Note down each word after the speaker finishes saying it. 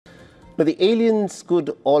Now, the aliens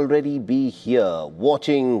could already be here,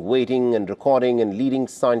 watching, waiting and recording, and leading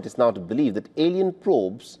scientists now to believe that alien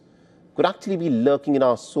probes could actually be lurking in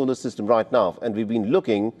our solar system right now, and we've been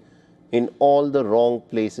looking in all the wrong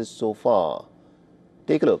places so far.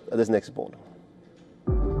 Take a look at this next report.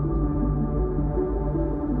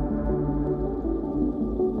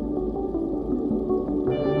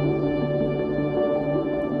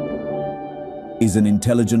 Is an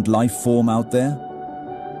intelligent life form out there?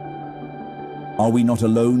 Are we not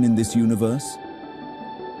alone in this universe?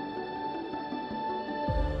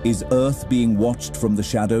 Is Earth being watched from the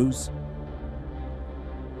shadows?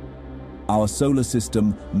 Our solar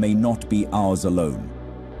system may not be ours alone.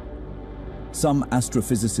 Some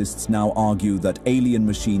astrophysicists now argue that alien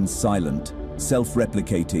machines, silent,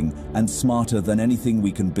 self-replicating, and smarter than anything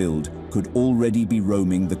we can build, could already be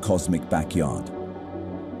roaming the cosmic backyard.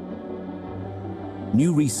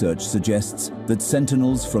 New research suggests that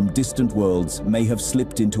sentinels from distant worlds may have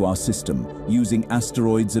slipped into our system, using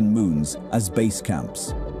asteroids and moons as base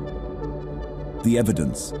camps. The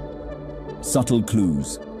evidence: subtle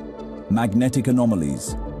clues, magnetic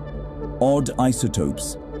anomalies, odd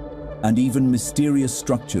isotopes, and even mysterious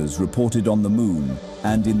structures reported on the Moon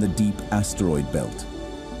and in the deep asteroid belt.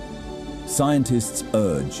 Scientists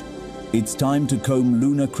urge, it's time to comb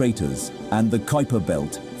lunar craters and the Kuiper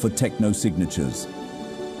belt for techno-signatures.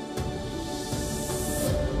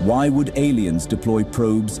 Why would aliens deploy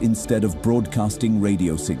probes instead of broadcasting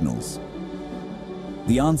radio signals?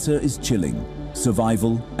 The answer is chilling: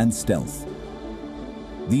 survival and stealth.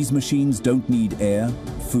 These machines don't need air,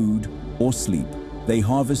 food, or sleep. They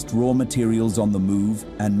harvest raw materials on the move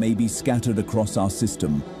and may be scattered across our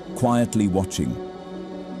system, quietly watching.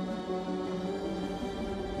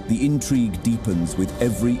 The intrigue deepens with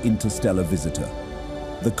every interstellar visitor.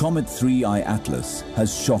 The Comet 3I Atlas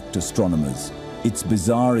has shocked astronomers. Its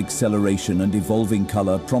bizarre acceleration and evolving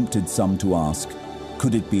color prompted some to ask,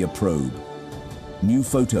 could it be a probe? New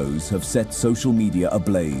photos have set social media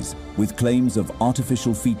ablaze with claims of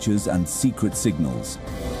artificial features and secret signals.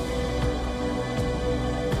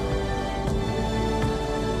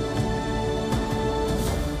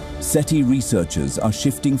 SETI researchers are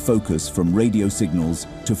shifting focus from radio signals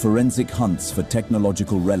to forensic hunts for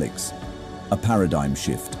technological relics, a paradigm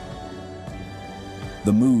shift.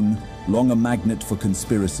 The Moon, long a magnet for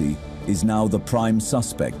conspiracy, is now the prime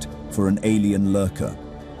suspect for an alien lurker.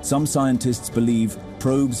 Some scientists believe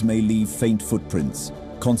probes may leave faint footprints,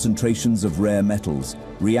 concentrations of rare metals,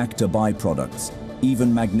 reactor byproducts,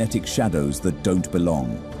 even magnetic shadows that don't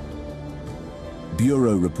belong.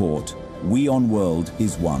 Bureau report, WION World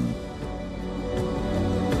is one.